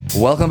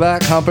Welcome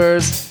back,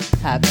 Humpers.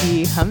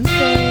 Happy Hump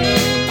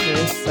Day.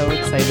 We're so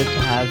excited to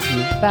have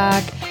you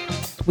back.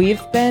 We've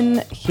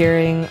been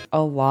hearing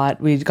a lot.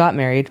 We got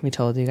married, we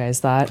told you guys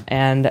that,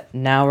 and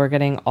now we're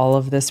getting all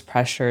of this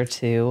pressure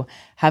to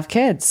have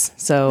kids.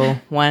 So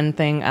one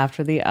thing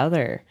after the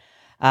other.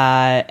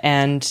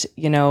 And,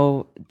 you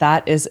know,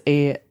 that is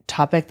a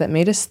topic that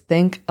made us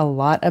think a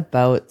lot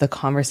about the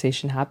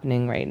conversation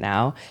happening right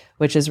now,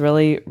 which is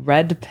really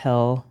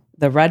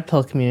the red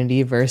pill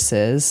community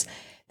versus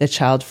the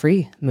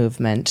child-free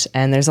movement.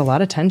 And there's a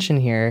lot of tension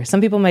here.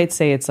 Some people might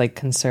say it's like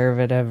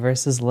conservative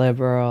versus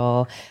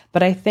liberal,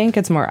 but I think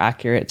it's more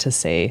accurate to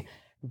say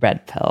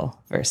red pill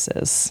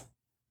versus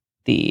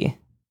the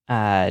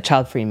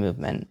child-free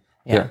movement.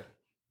 Yeah.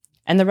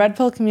 And the red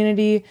pill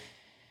community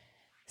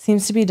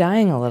seems to be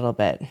dying a little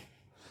bit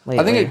lately.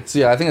 I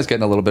think it's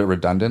getting a little bit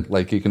redundant.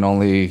 Like, you can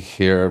only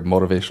hear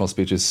motivational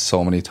speeches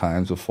so many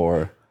times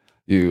before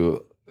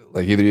you,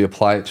 like, either you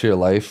apply it to your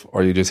life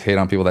or you just hate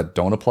on people that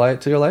don't apply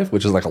it to your life,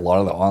 which is like a lot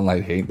of the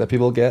online hate that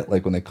people get,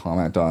 like when they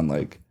comment on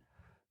like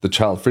the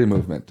child-free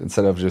movement,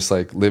 instead of just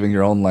like living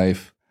your own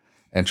life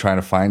and trying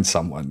to find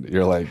someone,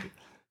 you're like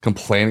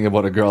complaining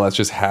about a girl that's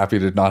just happy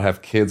to not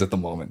have kids at the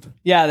moment.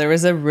 Yeah, there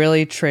was a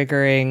really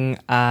triggering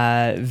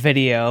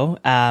video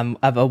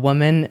of a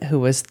woman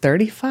who was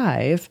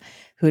 35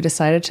 who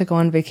decided to go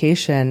on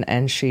vacation,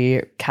 and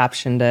she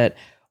captioned it,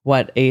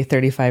 what a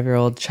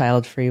 35-year-old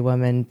child-free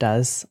woman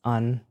does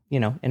on, you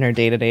know, in her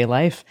day-to-day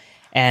life.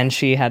 And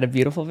she had a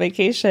beautiful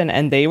vacation,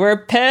 and they were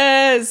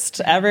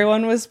pissed.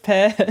 Everyone was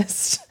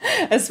pissed,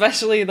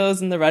 especially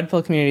those in the red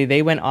pill community.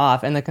 They went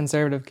off, and the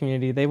conservative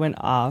community, they went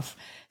off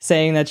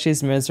saying that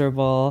she's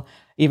miserable,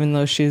 even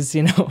though she's,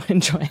 you know,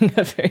 enjoying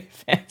a very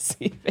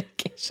fancy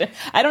vacation.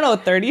 I don't know,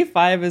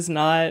 35 is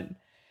not...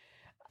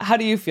 How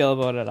do you feel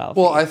about it,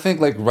 Alfie? Well, I think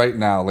like right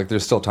now, like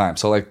there's still time.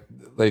 So like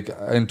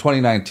in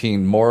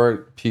 2019,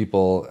 more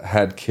people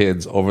had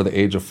kids over the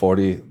age of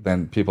 40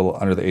 than people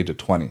under the age of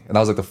 20. And that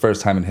was like the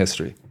first time in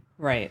history.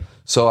 Right.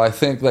 So I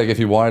think like if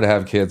you wanted to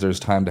have kids, there's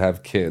time to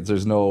have kids.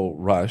 There's no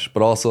rush.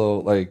 But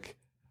also, like,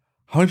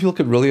 how many people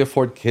could really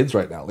afford kids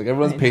right now? Like,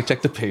 everyone's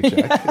paycheck to paycheck.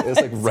 Yeah. It's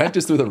like rent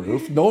is through the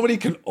roof. Nobody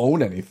can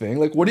own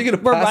anything. Like, what are you going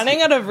to We're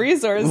running out of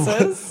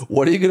resources.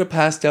 What are you going to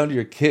pass down to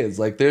your kids?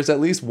 Like, there's at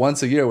least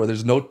once a year where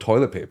there's no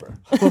toilet paper.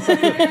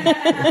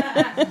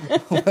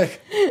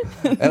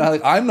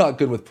 I'm not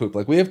good with poop.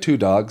 Like, we have 2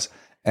 dogs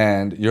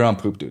and you're on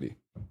poop duty.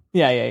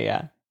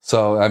 Yeah.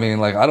 So, I mean,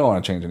 like, I don't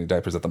want to change any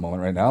diapers at the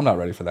moment right now. I'm not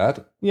ready for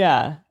that.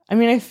 Yeah. I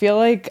mean, I feel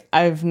like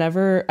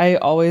I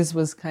always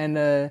was kind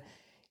of...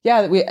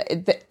 Yeah,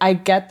 I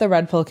get the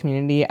red pill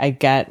community. I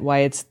get why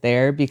it's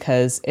there,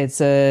 because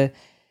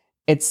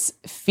it's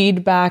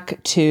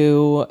feedback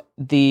to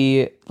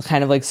the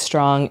kind of like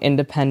strong,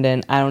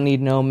 independent, I don't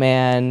need no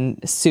man,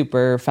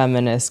 super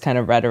feminist kind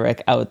of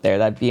rhetoric out there,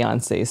 that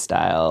Beyonce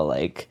style,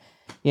 like,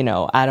 you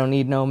know, I don't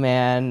need no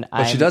man.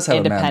 But she does have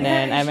independent. A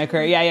man. I'm a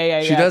career.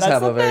 Yeah. She does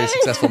have a very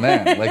successful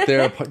man. Like,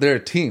 they're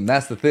a team.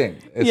 That's the thing.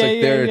 It's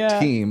they're a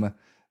team.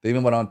 They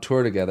even went on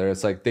tour together.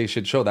 It's like they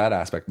should show that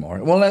aspect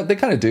more. Well, they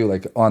kind of do,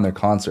 like on their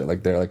concert.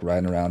 Like, they're like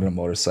riding around in a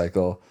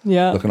motorcycle,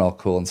 looking all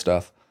cool and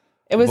stuff.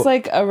 It was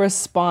like a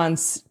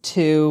response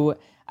to...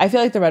 I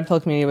feel like the red pill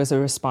community was a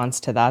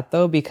response to that,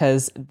 though,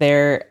 because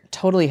they're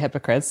totally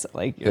hypocrites,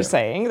 like you're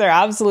saying. They're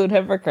absolute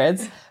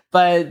hypocrites.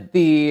 But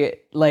the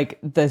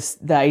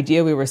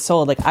idea we were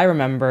sold, like, I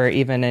remember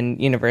even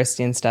in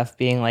university and stuff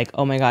being like,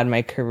 oh my God,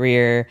 my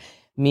career,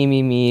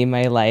 me,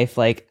 my life.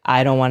 Like,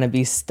 I don't want to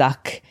be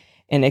stuck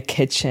in a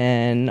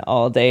kitchen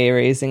all day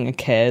raising a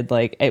kid.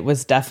 Like, it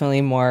was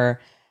definitely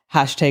more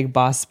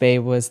 #boss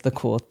babe was the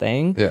cool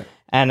thing. Yeah.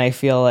 And I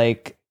feel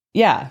like,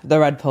 yeah, the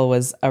red pill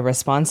was a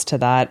response to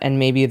that. And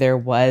maybe there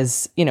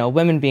was, you know,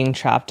 women being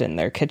trapped in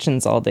their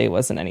kitchens all day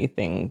wasn't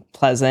anything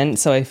pleasant.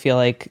 So I feel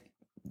like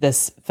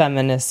this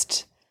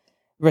feminist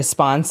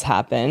response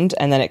happened,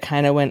 and then it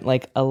kind of went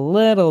like a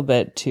little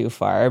bit too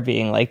far,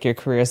 being like, your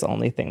career is the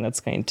only thing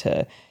that's going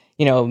to,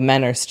 you know,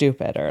 men are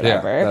stupid or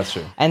whatever. Yeah, that's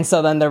true. And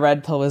so then the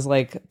red pill was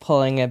like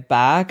pulling it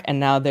back, and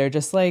now they're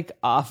just like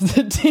off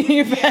the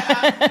deep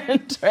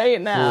end right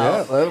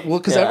now. Yeah, well,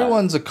 because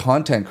everyone's a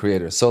content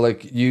creator. So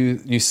like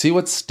you see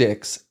what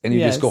sticks, and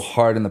you just go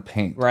hard in the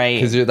paint. Right.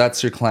 Because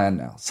that's your clan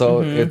now.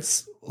 So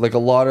it's like a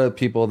lot of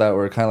people that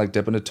were kind of like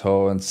dipping a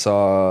toe and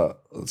saw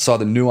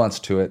the nuance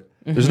to it.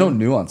 There's no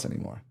nuance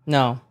anymore.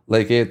 No.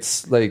 Like,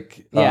 it's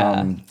like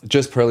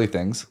just pearly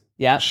things.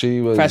 Yeah. She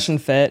was fresh and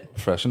fit.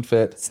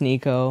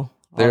 Sneeko.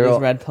 All these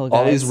red pill guys.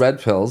 All these red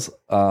pills.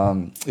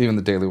 Even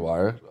the Daily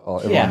Wire.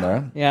 Everyone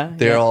there. Yeah.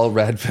 They're all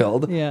red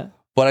pilled. Yeah.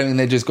 But I mean,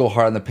 they just go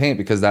hard in the paint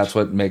because that's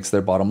what makes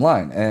their bottom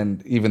line.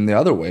 And even the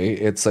other way,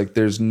 it's like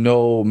there's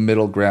no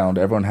middle ground.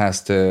 Everyone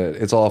has to.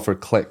 It's all for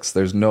clicks.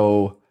 There's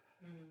no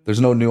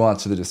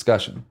nuance to the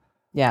discussion.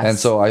 Yes. And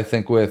so I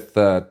think with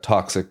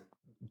toxic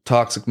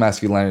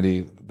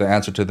masculinity, the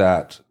answer to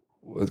that,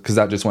 because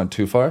that just went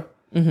too far.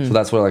 Mm-hmm. So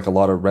that's where like a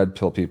lot of red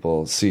pill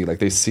people see. Like,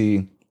 they see,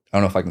 I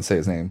don't know if I can say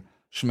his name,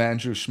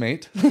 Shmandrew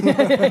Schmate.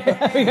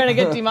 We're gonna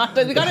get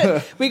demonetized.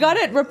 We got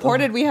it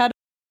reported. We had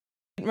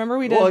Remember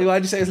we did Well,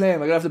 why'd you say his name? I'm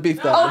gonna have to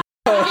beef that.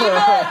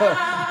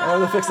 I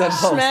have to fix that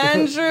post.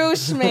 Schmandrew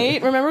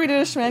Schmate. Remember we did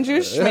a Schmandrew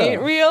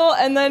Schmate reel,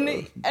 and then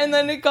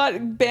it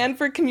got banned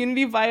for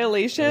community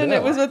violation. Yeah.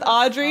 It was with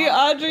Audrey.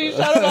 Audrey,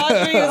 shout out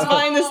Audrey, who's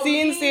behind the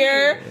scenes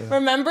here.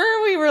 Remember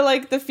we were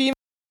like the female.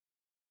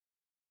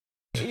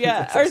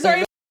 Yeah. Or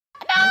sorry.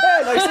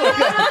 Hey, nice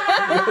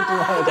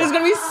one. There's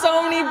gonna be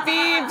so many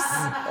beeps.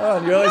 Oh,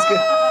 and you're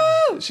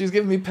always she's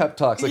giving me pep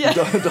talks. Like,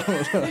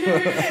 don't.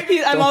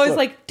 I'm always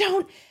like,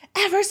 don't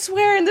ever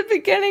swear in the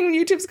beginning.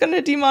 YouTube's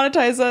gonna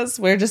demonetize us.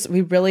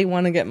 We really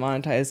want to get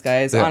monetized,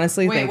 guys. Yeah.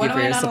 Honestly, thank you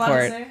for your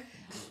support.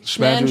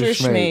 Schmandrew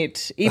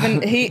Schmate.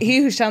 Even he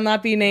who shall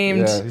not be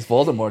named. Yeah, he's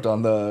Voldemort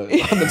on the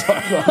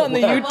on the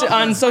YouTube,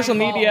 on social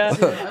media.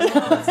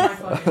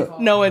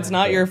 No, it's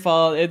not your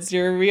fault. It's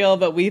your real.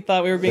 But we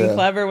thought we were being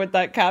clever with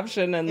that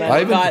caption, and then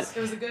it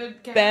was a good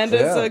banned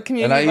as a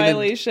community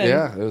violation.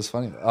 Yeah, it was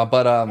funny.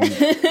 But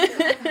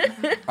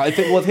I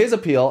think with his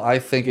appeal, I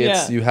think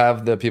it's you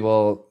have the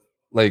people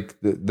like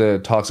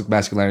the toxic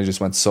masculinity just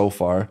went so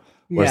far,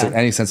 whereas like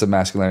any sense of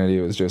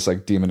masculinity was just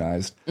like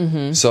demonized.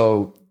 Mm-hmm.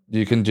 So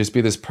you can just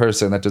be this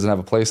person that doesn't have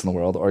a place in the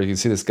world, or you can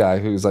see this guy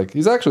who's like,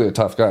 he's actually a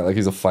tough guy. Like,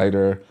 he's a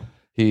fighter.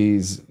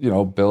 He's,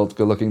 built,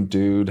 good looking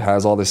dude,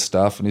 has all this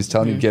stuff. And he's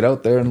telling you, get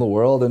out there in the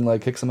world and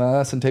like kick some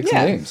ass and take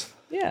some names.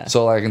 Yeah.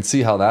 So I can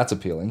see how that's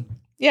appealing.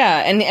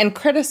 Yeah. And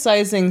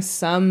criticizing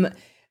some,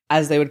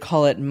 as they would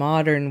call it,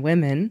 modern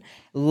women,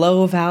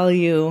 low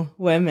value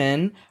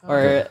women,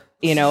 or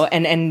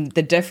and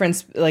the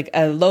difference, like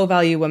a low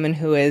value woman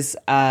who is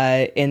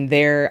in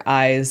their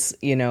eyes,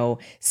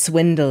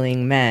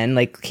 swindling men.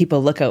 Like, keep a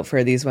lookout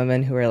for these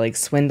women who are like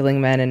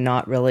swindling men and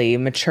not really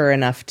mature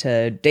enough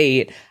to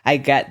date. I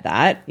get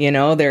that,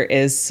 there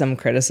is some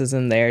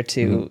criticism there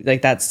too.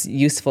 Like, that's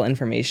useful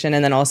information.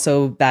 And then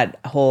also that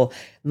whole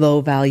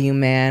low value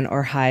man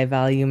or high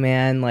value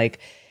man, like,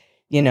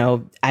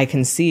 I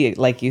can see,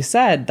 like you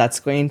said, that's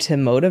going to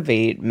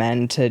motivate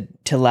men to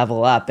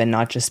level up and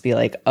not just be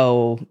like,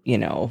 oh,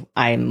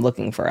 I'm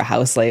looking for a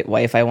house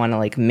wife. I want to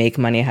like make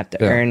money. I have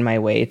to earn my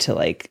way to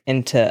like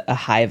into a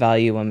high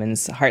value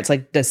woman's hearts.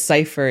 Like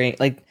deciphering,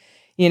 like,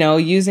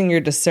 using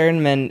your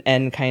discernment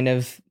and kind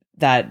of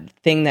that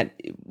thing that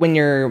when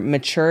you're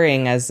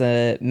maturing as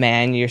a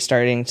man, you're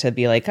starting to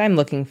be like, I'm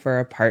looking for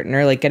a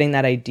partner. Like, getting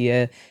that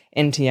idea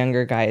into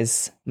younger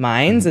guys'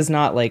 minds is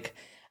not like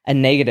a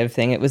negative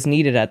thing. It was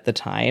needed at the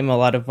time. A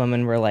lot of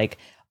women were like,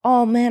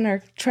 all men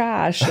are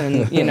trash,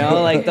 and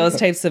like those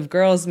types of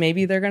girls,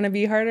 maybe they're going to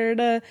be harder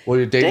to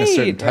you're dating date, a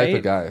certain type right?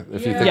 of guy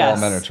if you think all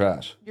men are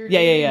trash.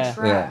 Yeah.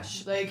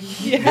 Trash.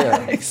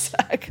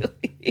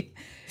 Exactly.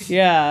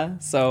 Yeah.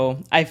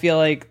 So I feel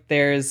like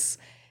there's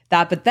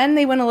that, but then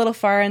they went a little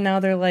far, and now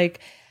they're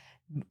like,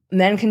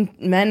 men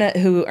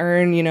who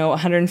earn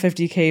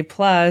 150K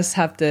plus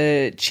have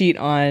to cheat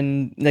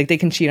on, like, they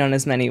can cheat on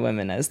as many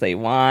women as they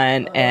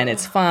want, and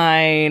it's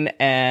fine,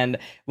 and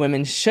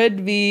women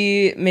should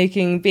be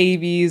making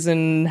babies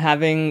and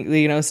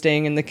having,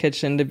 staying in the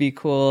kitchen to be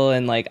cool,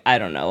 and like, I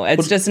don't know,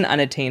 it's just an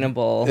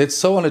unattainable. It's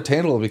so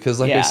unattainable because,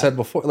 like I said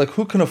before, like,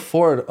 who can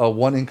afford a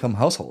one income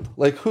household?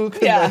 Like, who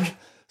can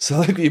so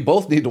like, you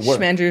both need to work.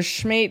 Schmandrew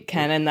Schmate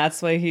can, and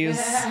that's why he's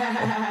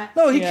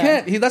no, he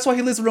can't. That's why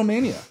he lives in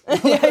Romania.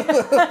 Like,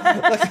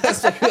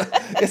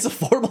 it's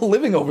affordable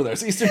living over there.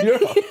 It's Eastern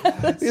Europe.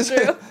 That's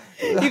true.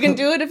 You can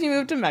do it if you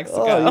move to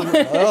Mexico.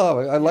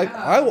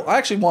 I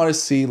actually want to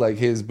see like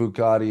his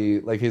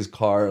Bugatti, like his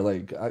car.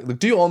 Like,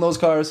 do you own those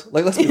cars?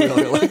 Like, let's be real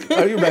here. Like,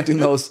 are you renting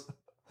those?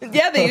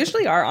 Yeah, they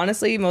usually are.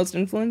 Honestly, most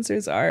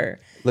influencers are.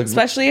 Like,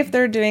 especially if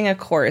they're doing a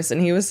course,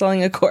 and he was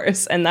selling a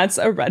course, and that's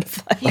a red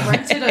flag. He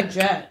rented a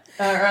jet,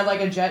 or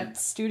like a jet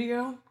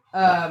studio.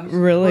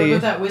 Really?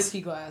 With that whiskey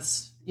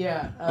glass.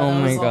 Yeah. Oh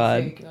my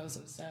God. Fake. That was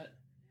a set.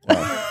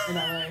 In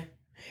LA.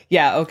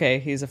 Yeah, okay,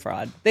 he's a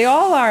fraud. They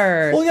all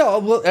are. Well, yeah,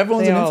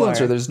 everyone's an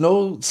influencer. There's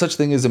no such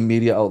thing as a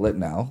media outlet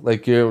now.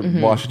 Like, your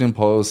Washington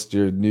Post,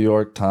 your New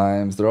York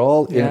Times, they're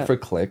all in it for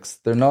clicks.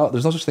 There's no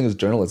such thing as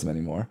journalism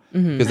anymore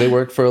because they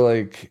work for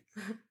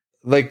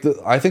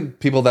I think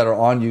people that are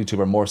on YouTube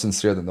are more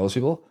sincere than those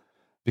people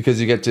because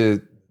you get to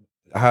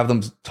have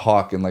them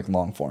talk in like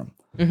long form.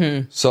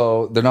 Mm-hmm.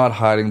 So they're not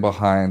hiding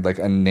behind like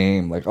a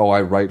name, like, oh,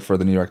 I write for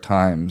the New York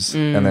Times,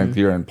 and then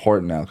you're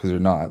important now because you're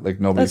not. Like,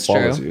 nobody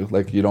follows you.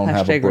 Like, you don't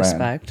have a brand.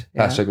 Respect.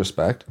 Yeah. Hashtag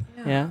respect.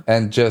 Yeah.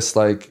 And just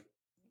like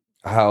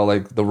how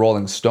like the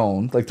Rolling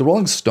Stone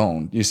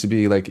used to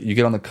be like, you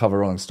get on the cover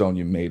of Rolling Stone,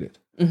 you made it.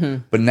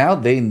 Mm-hmm. But now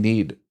they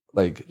need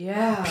like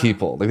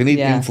people, like they need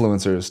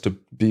influencers to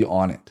be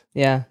on it.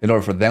 Yeah. In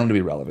order for them to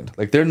be relevant.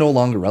 Like, they're no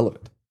longer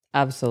relevant.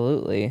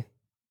 Absolutely.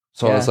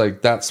 So it's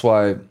like, that's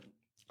why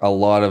a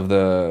lot of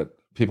the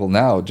people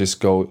now just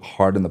go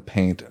hard in the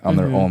paint on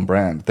their own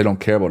brand. They don't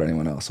care about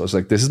anyone else. So it's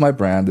like, this is my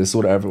brand. This is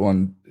what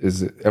everyone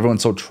is.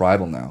 Everyone's so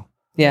tribal now.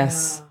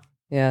 Yes.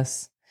 Yeah.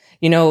 Yes.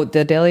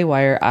 The Daily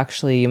Wire,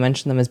 actually, you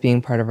mentioned them as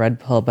being part of Red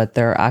Pill, but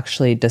they're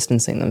actually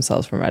distancing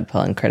themselves from Red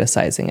Pill and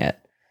criticizing it.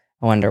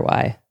 I wonder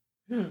why.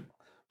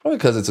 Probably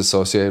because it's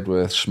associated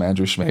with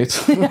Schmandrew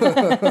Schmate.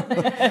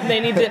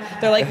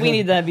 They're like, we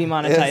need to be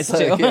monetized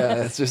too.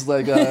 Yeah, it's just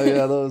like,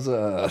 yeah, those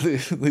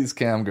these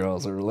cam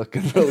girls are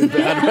looking really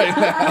bad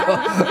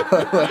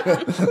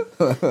right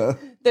now.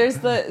 There's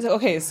so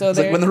It's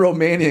like when the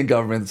Romanian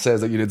government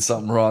says that you did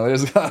something wrong,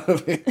 there's gotta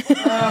be.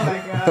 Oh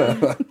my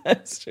god.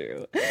 That's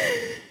true.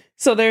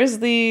 So there's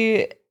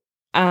the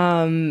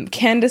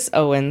Candace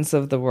Owens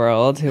of the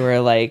world who are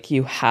like,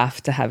 you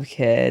have to have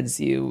kids.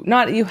 You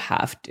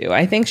have to.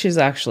 I think she's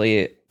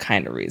actually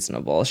kind of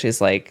reasonable. She's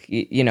like,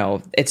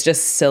 it's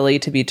just silly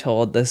to be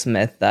told this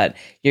myth that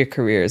your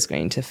career is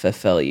going to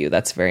fulfill you.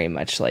 That's very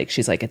much like,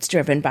 she's like, it's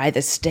driven by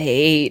the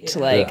state.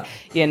 Like,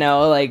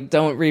 like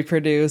don't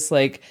reproduce.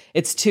 Like,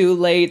 it's too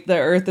late. The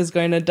earth is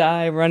going to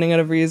die, running out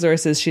of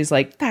resources. She's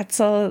like, that's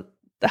the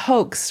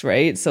hoax,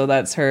 right? So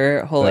that's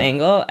her whole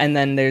angle. And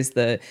then there's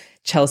the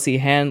Chelsea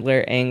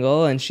Handler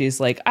angle, and she's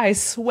like, I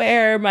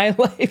swear my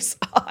life's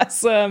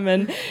awesome,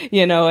 and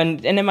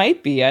and it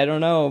might be, I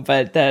don't know,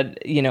 but that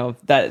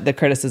that the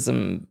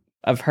criticism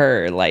of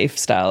her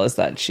lifestyle is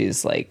that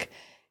she's like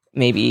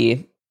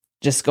maybe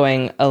just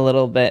going a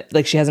little bit,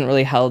 like she hasn't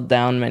really held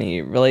down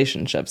many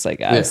relationships, I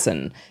guess,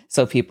 and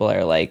so people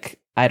are like,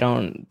 I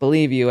don't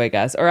believe you, I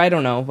guess, or I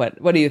don't know.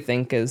 What do you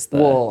think is the?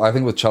 Well, I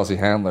think with Chelsea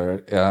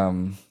Handler,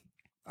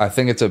 I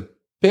think it's a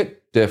bit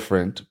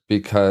different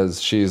because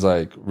she's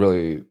like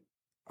really,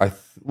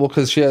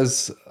 because she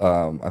has,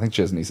 I think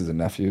she has nieces and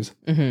nephews,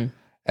 and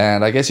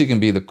I guess you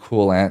can be the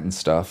cool aunt and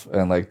stuff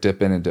and like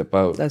dip in and dip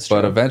out. That's true.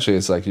 But eventually,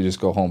 it's like you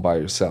just go home by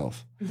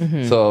yourself.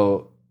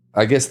 So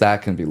I guess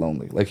that can be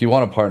lonely. Like you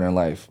want a partner in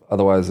life,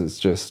 otherwise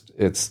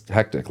it's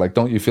hectic. Like,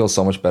 don't you feel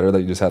so much better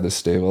that you just have this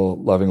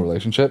stable, loving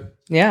relationship?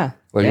 Yeah.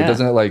 Like,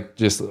 doesn't it like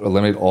just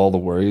eliminate all the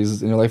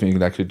worries in your life, and you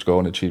can actually go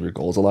and achieve your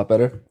goals a lot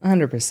better?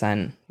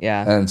 100%.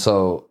 Yeah. And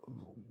so,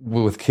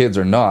 with kids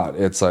or not,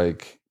 it's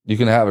like you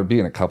can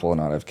be in a couple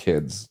and not have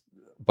kids,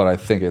 but I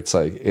think it's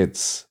like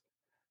it's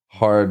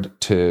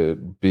hard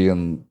to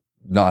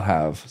not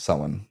have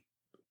someone,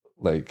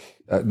 like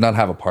not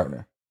have a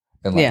partner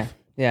in life.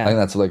 Yeah. I think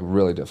that's like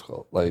really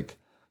difficult. Like,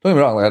 don't get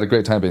me wrong, like, I had a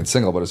great time being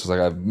single, but it's just like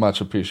I much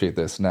appreciate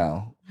this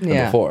now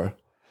than before.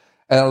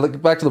 And I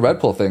look back to the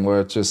Red Pill thing, where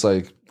it's just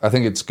like I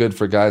think it's good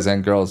for guys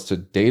and girls to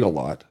date a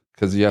lot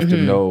because you have to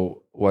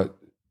know what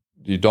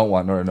you don't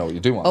want nor know what you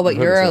do want. Oh, but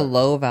you're a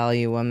low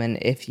value woman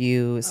if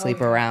you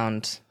sleep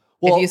around.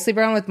 Well, if you sleep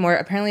around with more,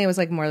 apparently it was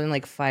like more than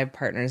like 5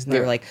 partners, and they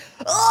were like,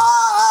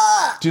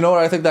 ah! Do you know where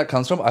I think that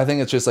comes from? I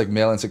think it's just like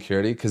male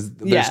insecurity, because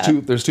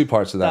there's two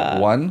parts to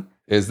that. One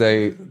is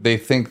they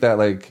think that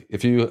like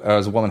if you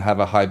as a woman have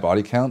a high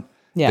body count,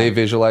 they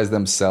visualize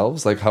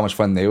themselves, like how much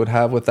fun they would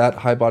have with that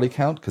high body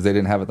count because they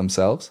didn't have it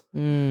themselves.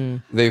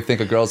 They think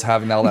a girl's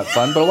having all that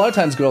fun, but a lot of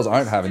times girls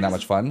aren't having that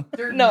much fun.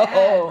 They're mad,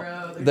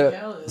 bro. They're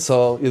jealous.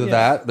 So either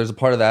that, there's a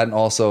part of that, and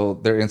also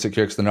they're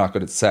insecure because they're not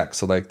good at sex.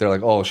 So like they're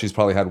like, oh, she's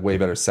probably had way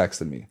better sex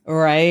than me.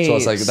 Right. So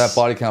it's like that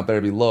body count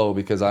better be low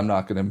because I'm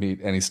not going to meet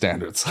any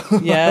standards.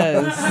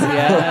 Yes.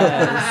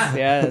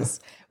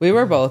 We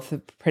were both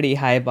pretty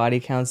high body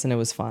counts, and it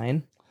was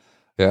fine.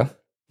 Yeah.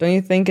 Don't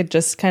you think it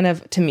just kind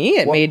of, to me,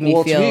 it made me feel...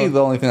 Well, to me,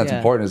 the only thing that's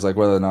important is like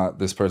whether or not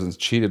this person's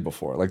cheated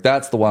before. Like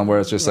that's the one where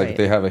it's just like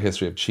they have a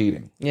history of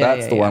cheating.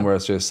 That's the one where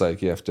it's just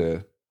like you have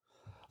to...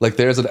 Like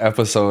there's an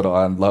episode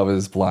on Love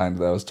is Blind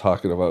that I was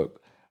talking about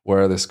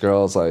where this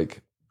girl's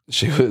like,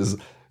 she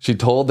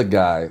told the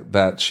guy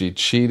that she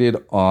cheated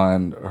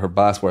on her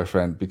boss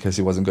boyfriend because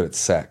he wasn't good at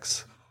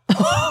sex.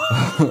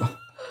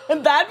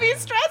 That'd be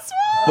stressful.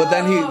 But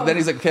then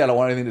he's like, okay, I don't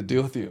want anything to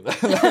do with you.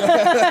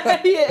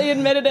 He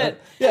admitted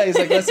it. Yeah, he's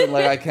like, listen,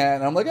 like I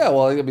can't. And I'm like, yeah,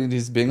 well, I mean,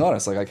 he's being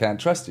honest. Like I can't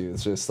trust you.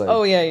 It's just like,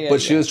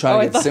 But she was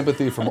trying to get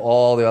sympathy from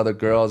all the other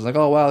girls. Like,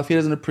 oh wow, if he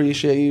doesn't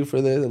appreciate you for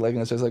this, like,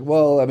 and it's just like,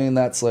 well, I mean,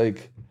 that's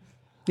like,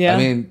 I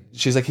mean,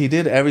 she's like, he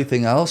did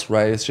everything else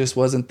right. It just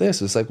wasn't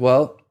this. It's like,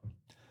 well,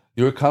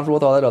 you were comfortable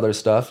with all that other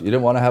stuff. You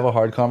didn't want to have a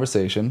hard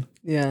conversation.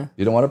 Yeah.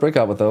 You don't want to break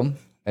up with them,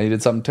 and you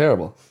did something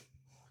terrible.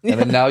 And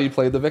then now you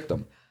played the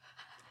victim.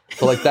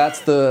 So like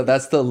that's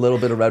the little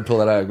bit of red pill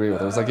that I agree with.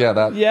 It was like,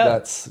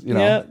 that's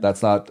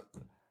that's not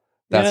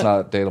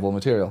dateable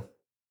material.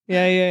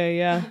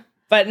 Yeah.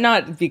 But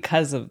not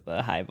because of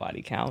the high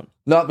body count.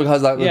 Not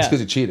because it's because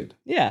you cheated.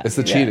 Yeah. It's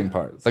the cheating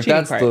part. It's like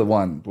that's the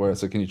one where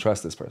it's like, can you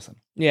trust this person?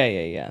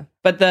 Yeah.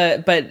 But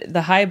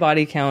the high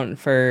body count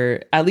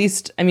for, at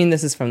least, I mean,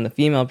 this is from the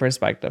female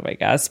perspective, I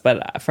guess,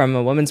 but from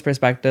a woman's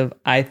perspective,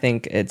 I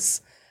think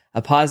it's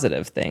a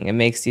positive thing. It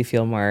makes you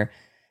feel more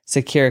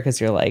secure because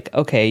you're like,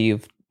 okay,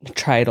 you've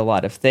tried a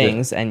lot of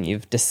things and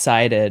you've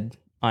decided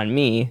on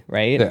me,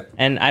 right? Yeah.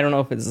 And I don't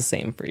know if it's the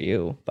same for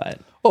you, but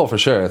for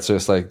sure. It's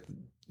just like,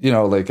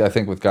 like I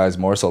think with guys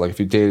more so, like if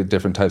you dated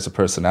different types of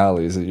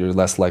personalities, you're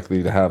less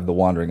likely to have the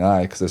wandering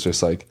eye, because it's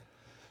just like,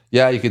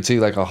 you could see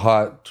like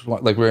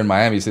like we're in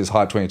Miami, you see this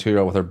hot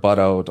 22-year-old with her butt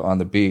out on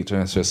the beach,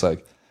 and it's just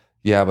like,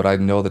 yeah, but I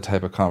know the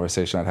type of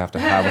conversation I'd have to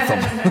have with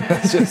them.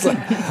 It's just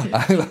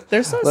like,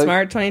 there's some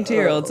smart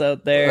 22-year-olds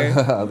out there.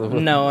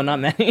 No, not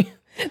many.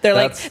 They're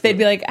like, they'd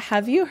be like,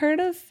 have you heard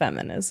of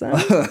feminism?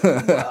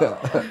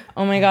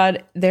 Oh my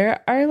God.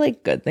 There are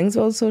like good things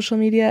about social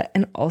media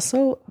and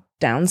also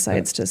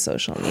downsides to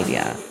social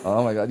media.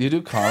 Oh my God. You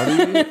do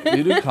comedy?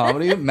 You do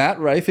comedy? Matt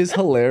Rife is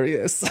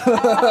hilarious. No,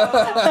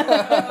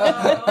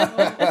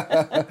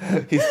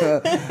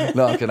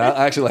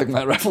 I actually like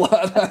Matt Rife a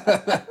lot.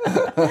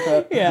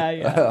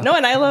 Yeah. No,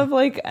 and I love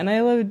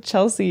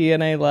Chelsea,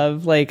 and I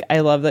love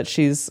that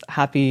she's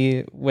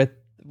happy with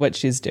what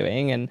she's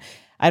doing. And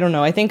I don't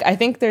know. I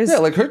think there's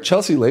like her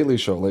Chelsea Lately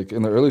show, like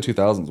in the early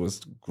 2000s, was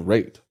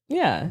great.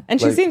 Yeah,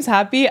 and she seems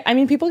happy. I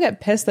mean, people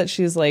get pissed that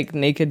she's like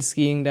naked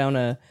skiing down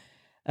a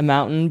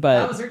mountain,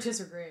 but her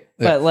tits are great.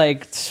 But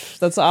like,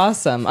 that's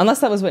awesome. Unless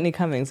that was Whitney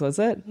Cummings, was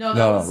it? No,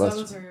 that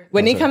was her.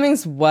 Whitney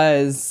Cummings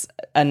was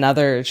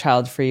another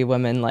child-free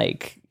woman,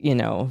 like, you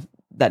know,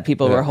 that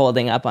people were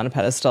holding up on a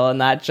pedestal,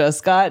 and that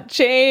just got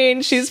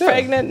changed. She's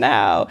pregnant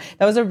now.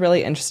 That was a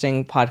really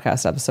interesting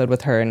podcast episode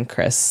with her and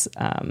Chris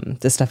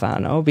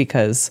DiStefano,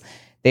 because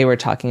they were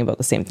talking about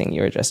the same thing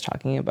you were just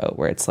talking about,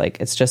 where it's like,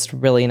 it's just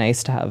really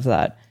nice to have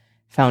that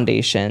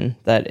foundation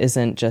that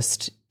isn't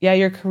just,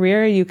 your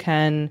career, you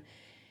can't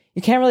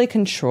really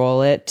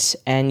control it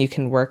and you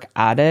can work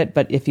at it,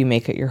 but if you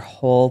make it your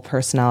whole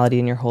personality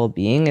and your whole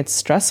being, it's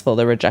stressful.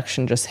 The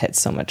rejection just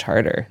hits so much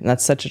harder. And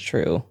that's such a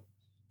true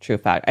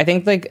fact. I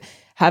think like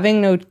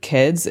having no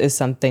kids is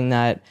something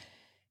that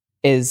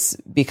is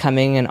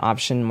becoming an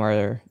option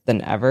more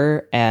than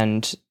ever.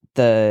 And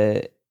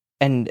the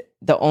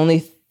only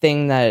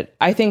thing that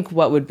I think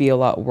what would be a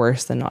lot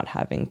worse than not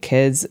having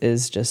kids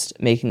is just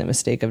making the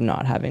mistake of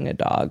not having a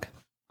dog.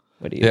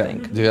 What do you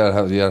think? You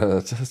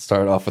gotta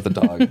start off with a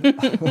dog.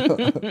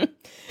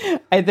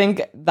 I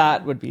think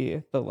that would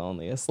be the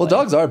loneliest. Well,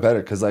 dogs are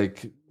better because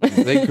like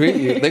they greet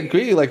you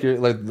like you're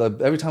like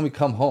every time we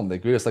come home, they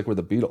greet us like we're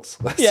the Beatles.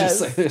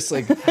 It's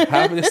like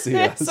happy to see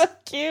us. It's so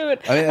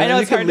cute. I know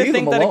it's hard to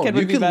think that a kid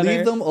would be better. You can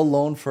leave them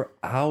alone for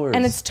hours,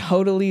 and it's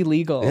totally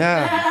legal.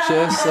 Yeah,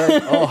 just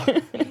like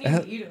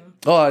Eat them.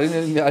 Oh, I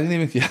didn't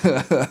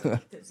even.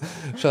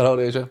 Shout out,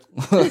 Asia.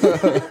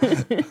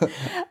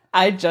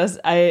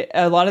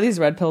 A lot of these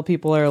red pill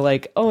people are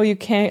like, oh, you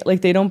can't,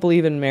 like, they don't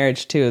believe in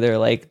marriage too. They're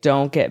like,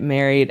 don't get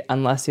married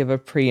unless you have a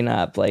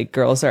prenup. Like,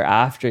 girls are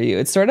after you.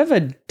 It's sort of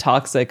a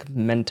toxic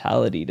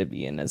mentality to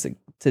be in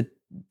to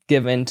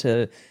give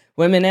into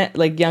women,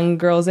 like young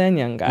girls and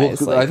young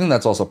guys. Well, I think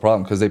that's also a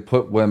problem because they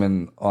put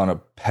women on a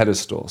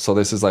pedestal. So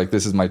this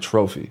is my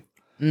trophy.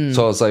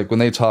 So it's like when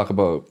they talk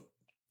about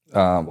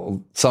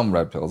some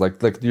red pills,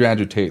 like your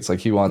Andrew Tate's, like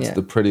he wants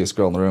the prettiest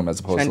girl in the room as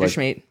opposed to like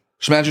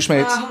Schmandra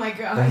Schmates. Oh my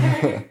God.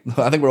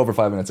 I think we're over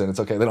 5 minutes in. It's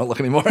okay. They don't look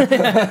anymore.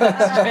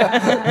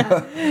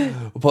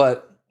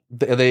 But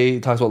they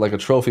talk about like a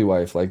trophy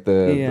wife, like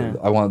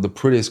I want the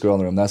prettiest girl in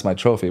the room. That's my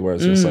trophy.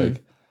 Whereas just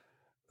like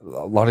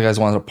a lot of guys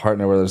want a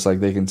partner where it's like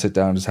they can sit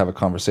down and just have a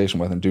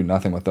conversation with and do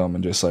nothing with them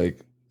and just like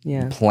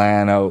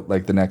plan out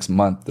like the next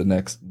month, the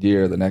next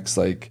year, the next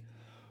like,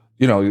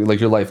 you know, like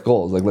your life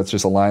goals. Like, let's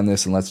just align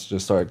this and let's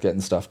just start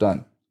getting stuff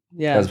done.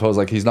 Yeah. As opposed,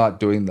 like, he's not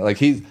doing,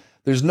 like,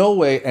 there's no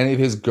way any of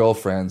his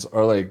girlfriends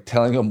are, like,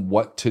 telling him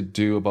what to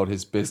do about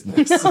his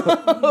business.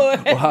 Or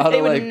how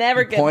to, like,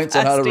 never get points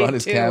on how to run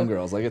his cam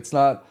girls. Like, it's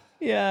not.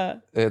 Yeah.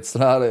 It's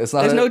not. There's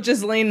no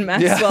Ghislaine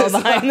Maxwell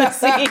behind the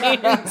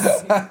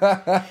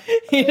scenes.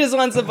 He just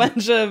wants a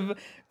bunch of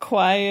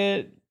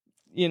quiet,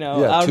 you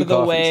know, out of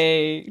the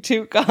way,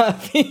 2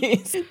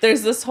 coffees.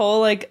 There's this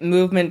whole like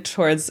movement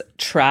towards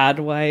trad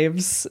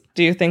wives.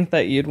 Do you think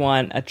that you'd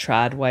want a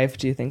trad wife?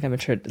 Do you think I'm a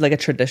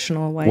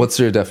traditional wife? What's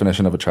your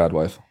definition of a trad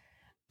wife?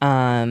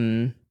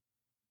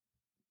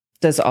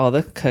 Does all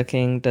the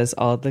cooking, does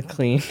all the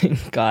cleaning.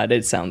 God,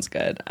 it sounds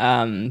good.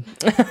 Does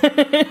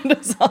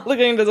all the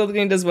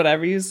cleaning, does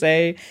whatever you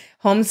say.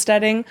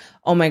 Homesteading.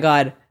 Oh my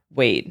God.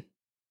 Wait.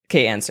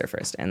 Okay, answer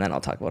first, and then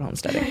I'll talk about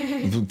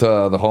homesteading.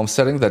 The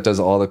homesteading that does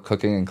all the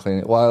cooking and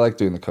cleaning. Well, I like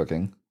doing the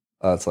cooking.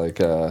 It's like,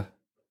 no,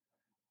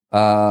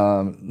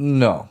 I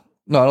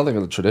don't think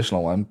it's a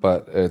traditional one,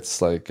 but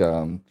it's like,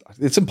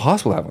 it's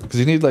impossible to have one because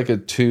you need like a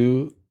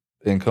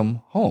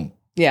 2-income home.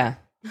 Yeah.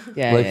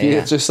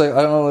 It's just like,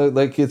 I don't know,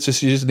 like it's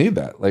just, you just need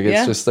that. Like,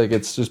 it's just like,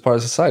 it's just part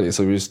of society.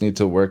 So we just need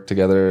to work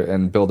together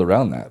and build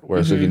around that.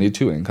 Whereas like, you need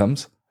 2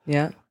 incomes.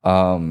 Yeah.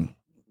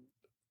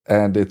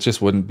 And it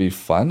just wouldn't be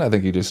fun. I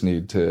think you just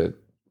need to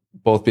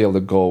both be able to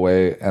go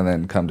away and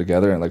then come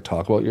together and like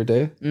talk about your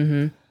day.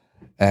 Mm-hmm.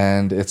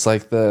 And it's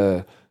like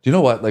do you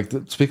know what? Like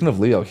speaking of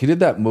Leo, he did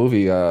that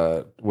movie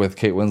with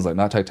Kate Winslet,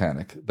 not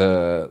Titanic,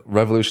 the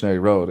Revolutionary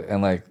Road.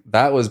 And like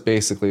that was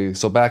basically,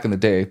 so back in the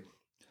day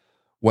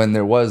when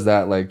there was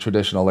that like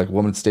traditional, like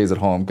woman stays at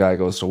home, guy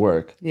goes to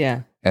work.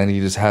 Yeah. And he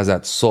just has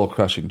that soul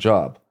crushing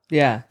job.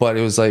 Yeah. But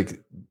it was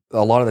like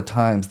a lot of the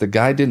times the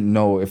guy didn't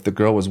know if the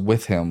girl was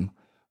with him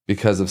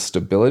because of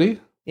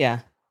stability. Yeah.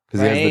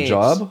 Because he has the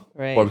job.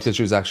 Right. Or because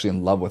she was actually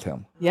in love with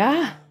him.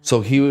 Yeah. So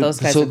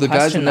the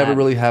guys would never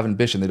really have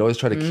ambition. They'd always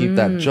try to keep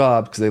that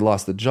job because they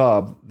lost the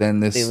job. Then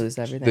they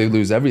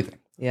lose everything.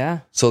 Yeah.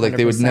 So like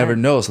they would 100%. never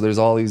know. So there's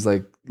all these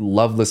like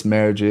loveless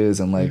marriages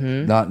and like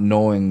Mm-hmm. not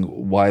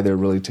knowing why they're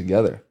really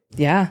together.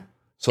 Yeah.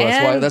 So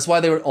And- that's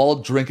why they were all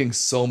drinking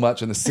so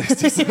much in the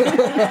 60s.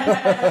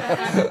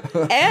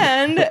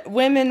 And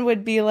women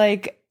would be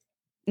like,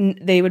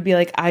 they'd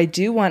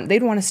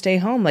want to stay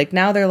home. Like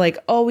now they're like,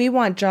 oh, we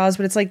want jobs.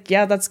 But it's like,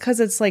 yeah, that's because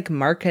it's like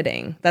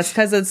marketing. That's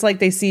because it's like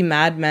they see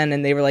Mad Men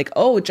and they were like,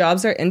 oh,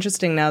 jobs are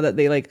interesting now that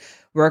they like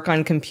work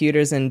on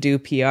computers and do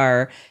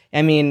PR.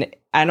 I mean,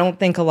 I don't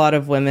think a lot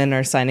of women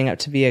are signing up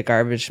to be a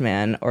garbage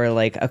man or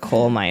like a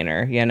coal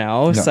miner, you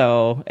know? No.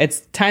 So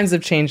it's times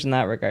have changed in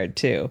that regard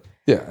too.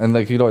 Yeah. And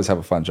like you'd always have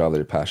a fun job that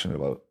you're passionate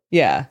about.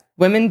 Yeah.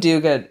 Women do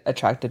get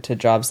attracted to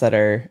jobs that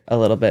are a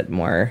little bit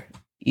more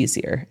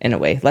easier in a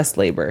way, less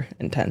labor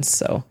intense.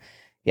 So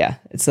yeah,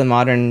 it's the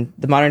modern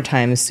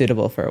time is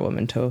suitable for a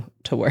woman to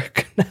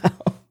work now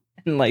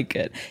and like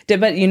it.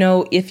 But you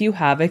know, if you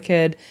have a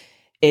kid,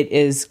 it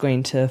is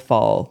going to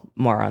fall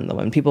more on the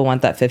women. People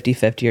want that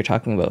 50-50. You're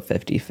talking about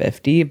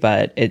 50-50,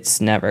 but it's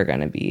never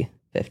going to be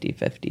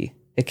 50-50.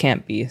 It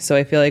can't be. So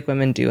I feel like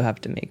women do have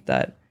to make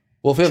that.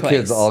 Well, if you have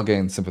kids, Choice. I'll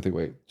gain sympathy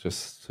weight.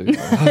 Just so you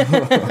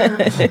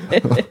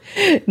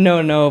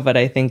know. No, but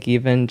I think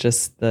even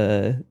just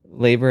the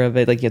labor of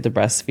it, like you have to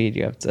breastfeed,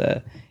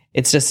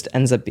 it just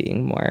ends up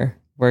being more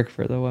work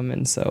for the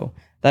woman. So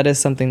that is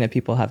something that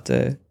people have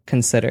to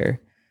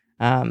consider.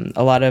 A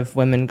lot of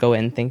women go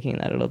in thinking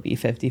that it'll be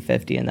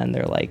 50-50 and then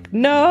they're like,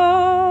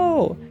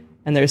 no,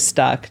 and they're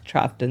stuck,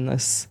 trapped in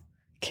this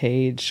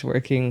cage,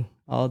 working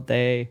all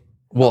day.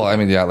 Well, I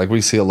mean, yeah, like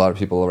we see a lot of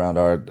people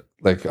around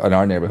like in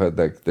our neighborhood,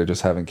 like they're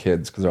just having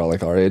kids because they're all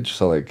like our age.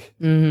 So like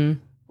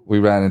we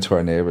ran into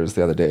our neighbors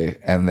the other day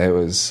and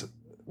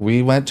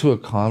we went to a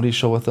comedy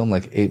show with them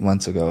like 8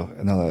 months ago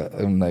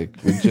and like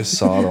we just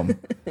saw them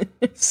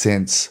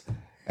since.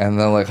 And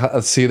then like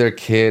see their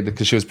kid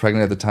because she was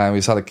pregnant at the time.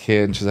 We saw the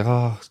kid and she's like,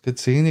 oh, it's good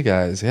seeing you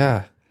guys.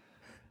 Yeah.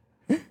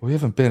 We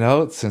haven't been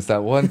out since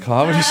that one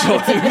comedy show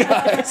with you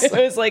guys. It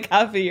was like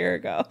half a year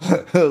ago.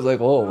 I was like,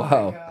 oh,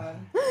 wow.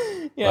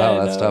 Yeah,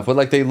 Wow, that's tough. But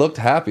like they looked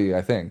happy,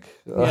 I think.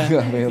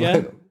 I mean, Yeah.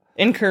 like,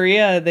 In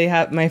Korea, they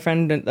have my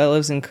friend that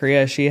lives in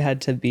Korea. She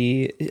had to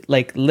be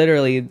like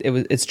literally.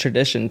 It's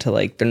tradition to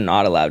like they're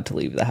not allowed to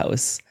leave the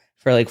house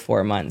for like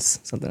 4 months,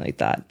 something like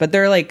that. But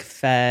they're like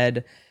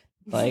fed,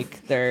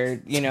 like they're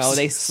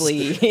they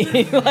sleep.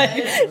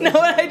 Like no,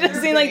 I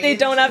just mean like they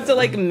don't have to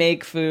like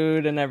make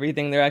food and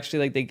everything. They're actually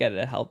like they get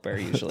a helper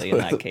usually in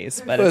that case.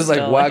 But it was like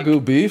still,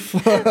 Wagyu beef.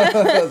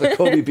 The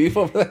Kobe beef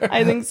over there.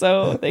 I think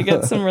so. They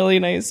get some really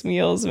nice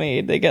meals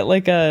made. They get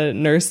like a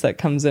nurse that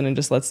comes in and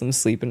just lets them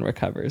sleep and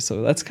recover.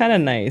 So that's kind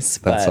of nice.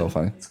 That's but, so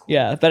funny.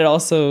 Yeah, but it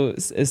also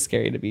is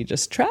scary to be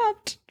just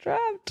trapped.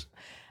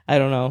 I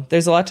don't know.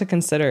 There's a lot to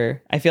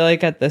consider. I feel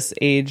like at this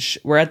age,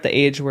 we're at the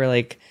age where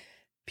like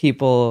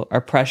people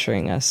are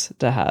pressuring us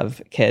to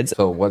have kids.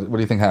 So what do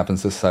you think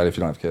happens to society if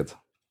you don't have kids?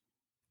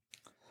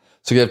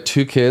 So you have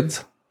 2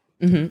 kids,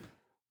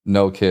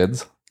 no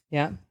kids,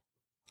 Yeah.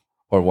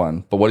 or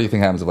 1. But what do you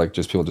think happens if like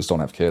just people just don't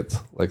have kids?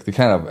 Like they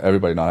can't have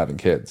everybody not having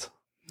kids.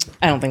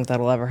 I don't think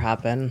that'll ever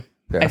happen.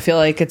 Yeah. I feel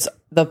like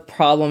the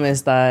problem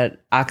is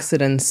that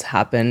accidents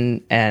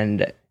happen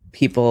and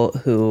people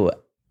who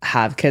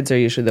have kids are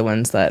usually the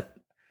ones that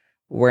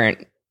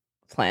weren't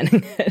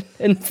planning it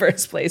in the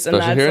first place. And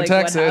Especially here in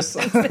that's like Texas.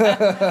 what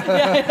happens.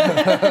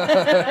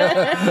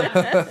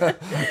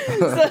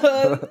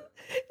 So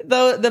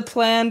the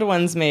planned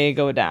ones may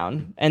go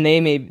down and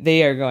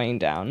they are going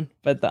down,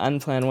 but the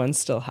unplanned ones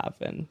still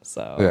happen.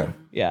 So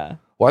yeah.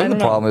 Well, I I think the don't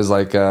know. problem is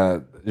like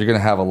you're gonna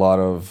have a lot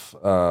of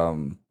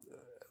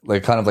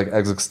like kind of like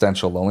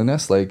existential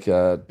loneliness. Like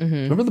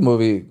remember the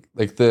movie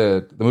like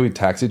the movie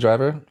Taxi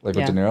Driver, like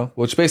with Yeah. De Niro,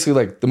 which basically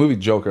like the movie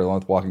Joker, the one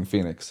with Walking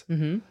Phoenix.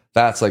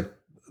 That's like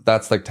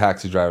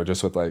Taxi Driver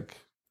just with like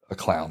a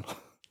clown.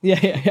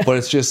 Yeah. But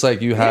it's just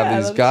like you have Yeah,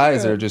 these that's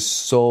guys true. that are just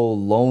so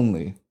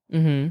lonely.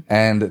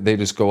 And they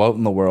just go out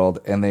in the world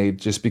and they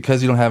just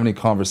because you don't have any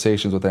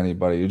conversations with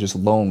anybody, you're just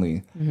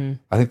lonely.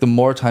 I think the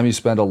more time you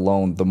spend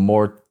alone, the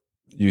more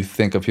you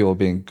think of people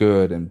being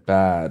good and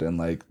bad and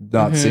like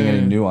not seeing any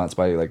nuance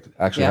by like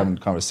actually having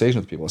conversation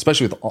with people,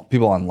 especially with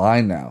people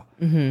online now,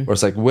 where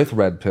it's like with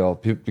Red Pill,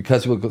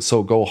 because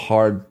people go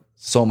hard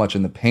so much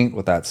in the paint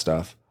with that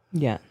stuff,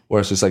 Yeah. where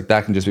it's just like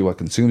that can just be what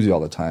consumes you all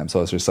the time.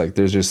 So it's just like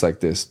there's just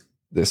like this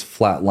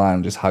flat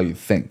line, just how you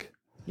think.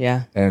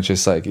 Yeah. And it's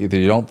just like either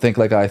you don't think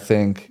like I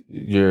think,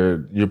 you're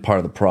part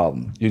of the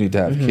problem. You need to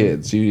have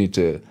kids. You need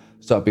to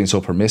stop being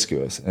so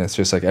promiscuous. And it's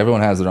just like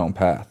everyone has their own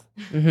path.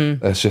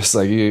 It's just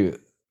like you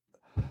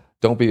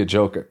don't be a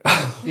joker.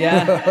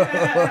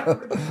 Yeah.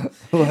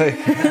 Like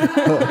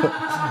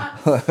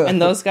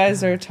And those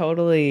guys are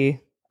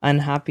totally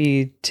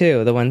unhappy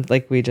too. The ones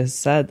like we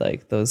just said,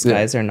 like those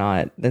guys are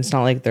not. It's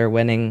not like they're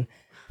winning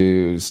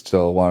You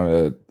still want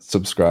to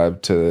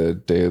subscribe to the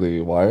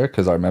Daily Wire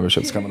because our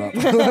membership's coming up.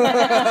 Of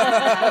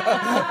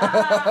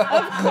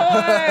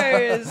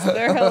course.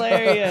 They're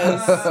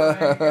hilarious.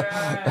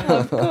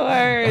 Of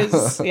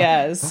course.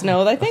 Yes.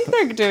 No, I think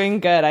they're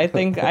doing good. I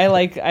think I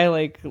like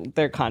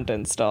their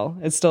content still.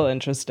 It's still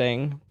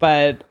interesting.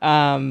 But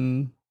yeah.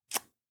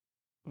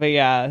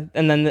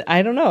 And then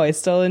I don't know. I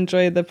still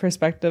enjoy the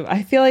perspective.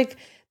 I feel like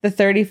the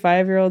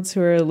 35-year-olds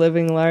who are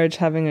living large,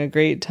 having a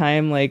great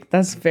time, like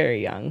that's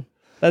very young.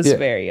 That's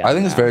very young. I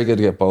think it's very good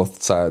to get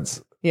both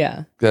sides.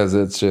 Yeah. Because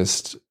it's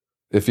just,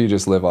 if you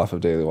just live off of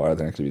Daily Wire,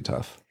 then it could be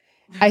tough.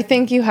 I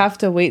think you have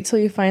to wait till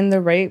you find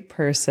the right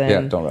person.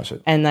 Yeah, don't rush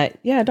it. And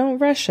don't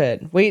rush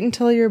it. Wait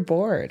until you're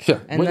bored. Yeah,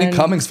 and Whitney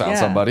Cummings found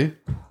somebody.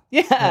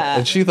 Yeah.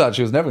 And she thought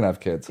she was never going to have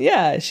kids.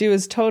 Yeah, she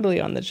was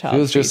totally on the child. She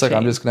was just like, chain.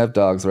 I'm just going to have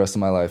dogs the rest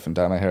of my life and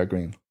dye my hair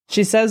green.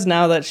 She says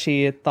now that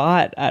she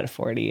thought at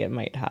 40 it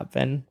might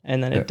happen,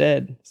 and then it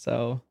did.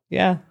 So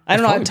yeah, I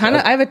don't know.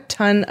 I have a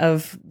ton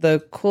of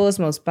the coolest,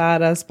 most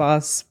badass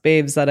boss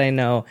babes that I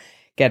know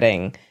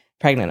getting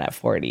pregnant at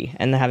 40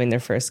 and having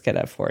their first kid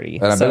at 40.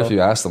 And I bet if you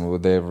asked them,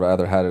 would they have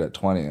rather had it at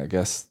 20? I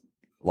guess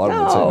a lot of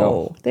them would say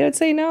no. They would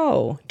say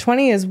no.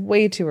 20 is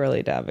way too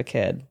early to have a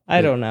kid.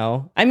 I don't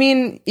know. I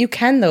mean, you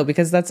can though,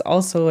 because that's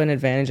also an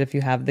advantage if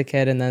you have the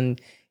kid and then,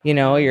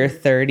 you're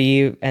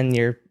 30 and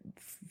you're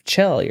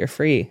chill, you're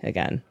free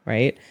again,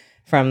 right?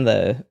 From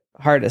the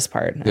hardest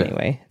part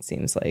anyway, it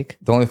seems like.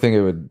 The only thing it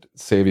would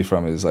save you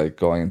from is like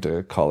going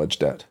into college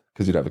debt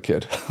because you'd have a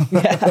kid.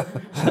 Yeah,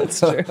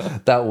 that's true.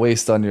 That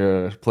waste on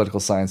your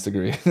political science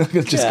degree.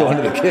 Just going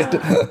to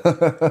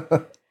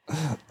the kid.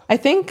 I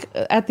think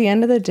at the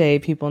end of the day,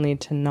 people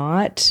need to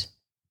not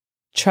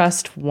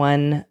trust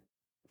one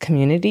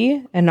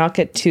community and not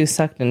get too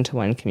sucked into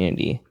one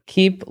community.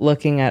 Keep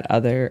looking at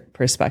other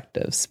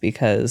perspectives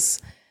because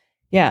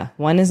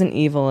one isn't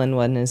evil and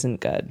one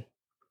isn't good.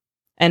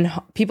 And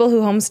people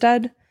who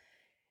homestead,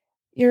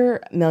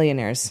 you're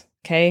millionaires,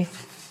 okay?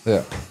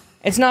 Yeah.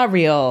 It's not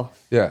real.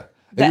 Yeah.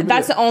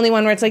 That's the only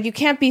one where it's like, you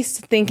can't be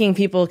thinking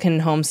people can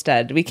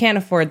homestead. We can't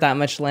afford that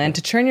much land.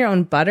 To churn your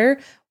own butter?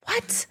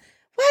 What?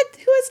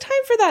 Who has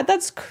time for that?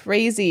 That's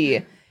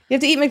crazy. You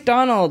have to eat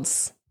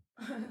McDonald's.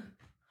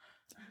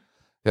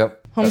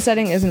 Yep.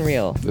 Homesteading isn't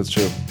real. It's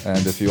true.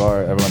 And if you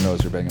are, everyone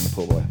knows you're banging the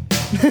pool boy.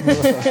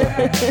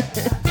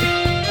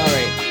 All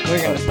right,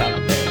 we're going to stop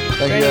it there.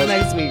 Thank you Join us guys.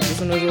 next week. This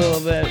one was a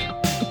little bit,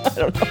 I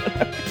don't know.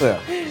 Yeah.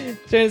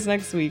 Join us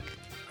next week.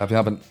 Happy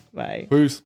hopping. Bye. Peace.